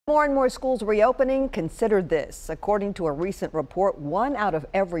More and more schools reopening. Consider this. According to a recent report, 1 out of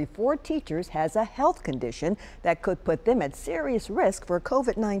every 4 teachers has a health condition that could put them at serious risk for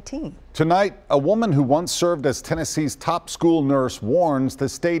COVID-19. Tonight, a woman who once served as Tennessee's top school nurse warns the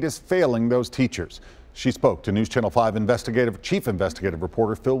state is failing those teachers. She spoke to News Channel 5 Chief Investigative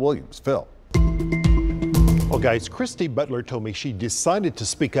Reporter Phil Williams. Phil. Well, guys, Christy Butler told me she decided to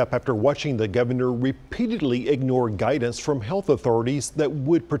speak up after watching the governor repeatedly ignore guidance from health authorities that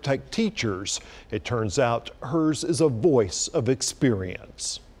would protect teachers. It turns out hers is a voice of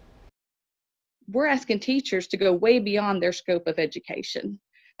experience. We're asking teachers to go way beyond their scope of education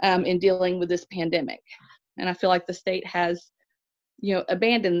in dealing with this pandemic. And I feel like the state has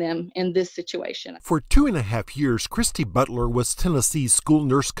abandon them in this situation. For 2.5 years, Christy Butler was Tennessee's school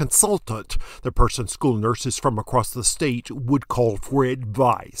nurse consultant, the person school nurses from across the state would call for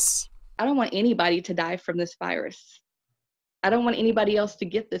advice. I don't want anybody to die from this virus. I don't want anybody else to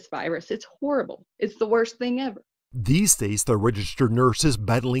get this virus. It's horrible. It's the worst thing ever. These days, the registered nurse is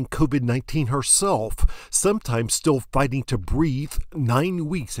battling COVID-19 herself, sometimes still fighting to breathe 9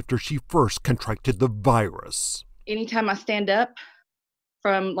 weeks after she first contracted the virus. Anytime I stand up,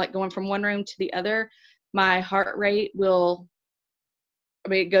 from going from one room to the other, my heart rate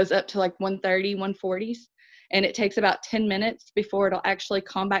it goes up to 130, 140s, and it takes about 10 minutes before it'll actually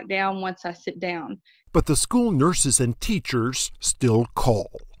calm back down once I sit down. But the school nurses and teachers still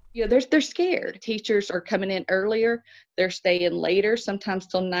call. They're scared. Teachers are coming in earlier, they're staying later, sometimes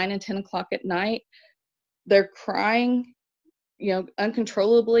till 9 and 10 o'clock at night. They're crying,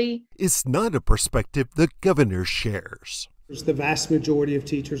 uncontrollably. It's not a perspective the governor shares. The vast majority of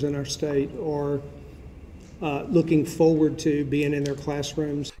teachers in our state are looking forward to being in their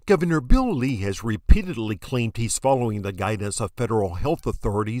classrooms. Governor Bill Lee has repeatedly claimed he's following the guidance of federal health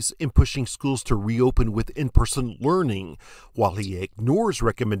authorities in pushing schools to reopen with in-person learning, while he ignores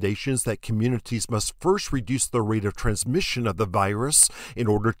recommendations that communities must first reduce the rate of transmission of the virus in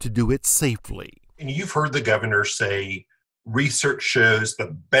order to do it safely. And you've heard the governor say research shows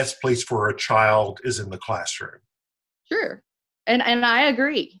the best place for a child is in the classroom. Sure. And I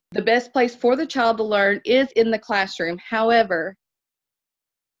agree. The best place for the child to learn is in the classroom. However,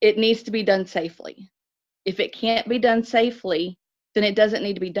 it needs to be done safely. If it can't be done safely, then it doesn't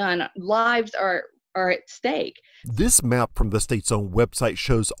need to be done. Lives are at stake. This map from the state's own website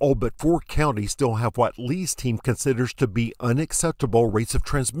shows all but 4 counties still have what Lee's team considers to be unacceptable rates of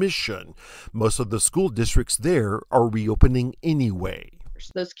transmission. Most of the school districts there are reopening anyway.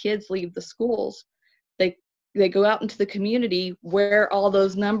 Those kids leave the schools. They go out into the community where all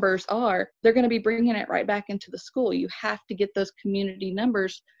those numbers are. They're going to be bringing it right back into the school. You have to get those community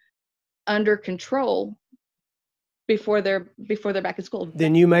numbers under control before they're back in school.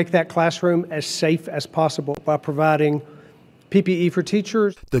 Then you make that classroom as safe as possible by providing PPE for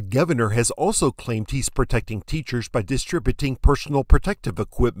teachers. The governor has also claimed he's protecting teachers by distributing personal protective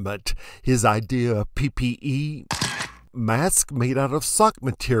equipment. His idea of PPE: masks made out of sock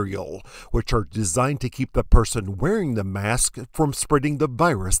material, which are designed to keep the person wearing the mask from spreading the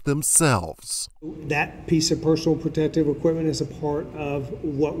virus themselves. That piece of personal protective equipment is a part of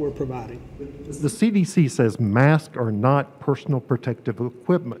what we're providing. The CDC says masks are not personal protective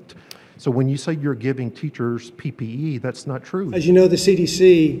equipment. So when you say you're giving teachers PPE, that's not true. As you know, the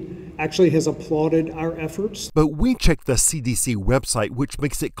CDC actually has applauded our efforts. But we checked the CDC website, which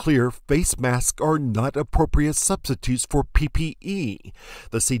makes it clear face masks are not appropriate substitutes for PPE.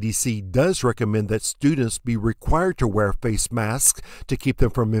 The CDC does recommend that students be required to wear face masks to keep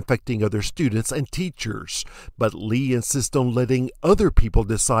them from infecting other students and teachers. But Lee insists on letting other people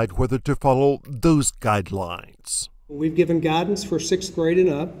decide whether to follow those guidelines. We've given guidance for 6th grade and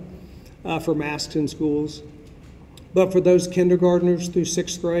up. For masks in schools. But for those kindergartners through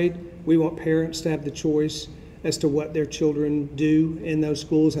 6th grade, we want parents to have the choice as to what their children do in those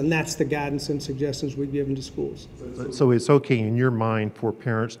schools, and that's the guidance and suggestions we've given to schools. So it's okay in your mind for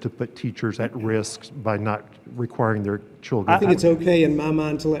parents to put teachers at risk by not requiring their children? I think it's okay in my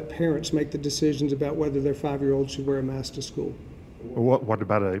mind to let parents make the decisions about whether their 5-year-old should wear a mask to school. What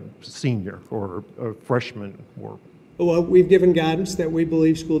about a senior or a freshman? Well, we've given guidance that we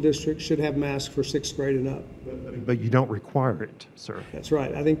believe school districts should have masks for 6th grade and up. But you don't require it, sir. That's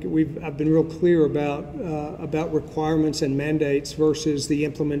right. I think I've been real clear about requirements and mandates versus the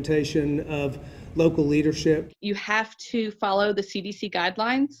implementation of local leadership. You have to follow the CDC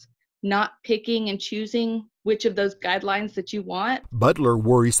guidelines, not picking and choosing which of those guidelines that you want. Butler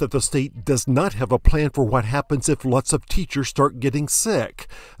worries that the state does not have a plan for what happens if lots of teachers start getting sick,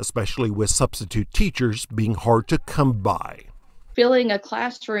 especially with substitute teachers being hard to come by. Filling a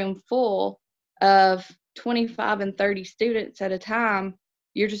classroom full of 25 and 30 students at a time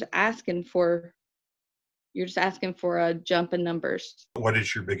you're just asking for a jump in numbers. What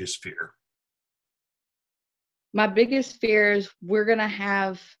is your biggest fear? My biggest fear is we're going to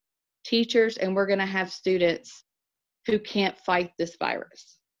have teachers and we're going to have students who can't fight this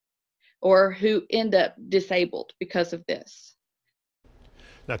virus or who end up disabled because of this.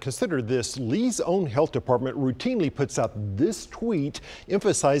 Now consider this, Lee's own health department routinely puts out this tweet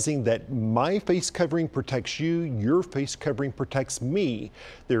emphasizing that my face covering protects you, your face covering protects me.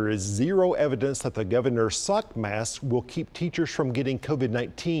 There is zero evidence that the governor's sock mask will keep teachers from getting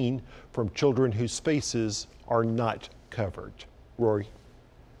COVID-19 from children whose faces are not covered. Rory.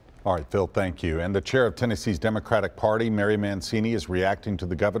 All right, Phil, thank you. And the chair of Tennessee's Democratic Party, Mary Mancini, is reacting to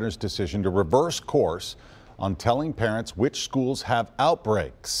the governor's decision to reverse course on telling parents which schools have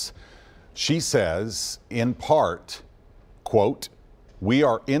outbreaks. She says, in part, quote, we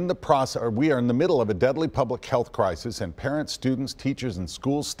are in the middle of a deadly public health crisis, and parents, students, teachers, and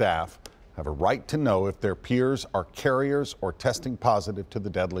school staff have a right to know if their peers are carriers or testing positive to the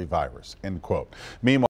deadly virus, end quote. Meanwhile,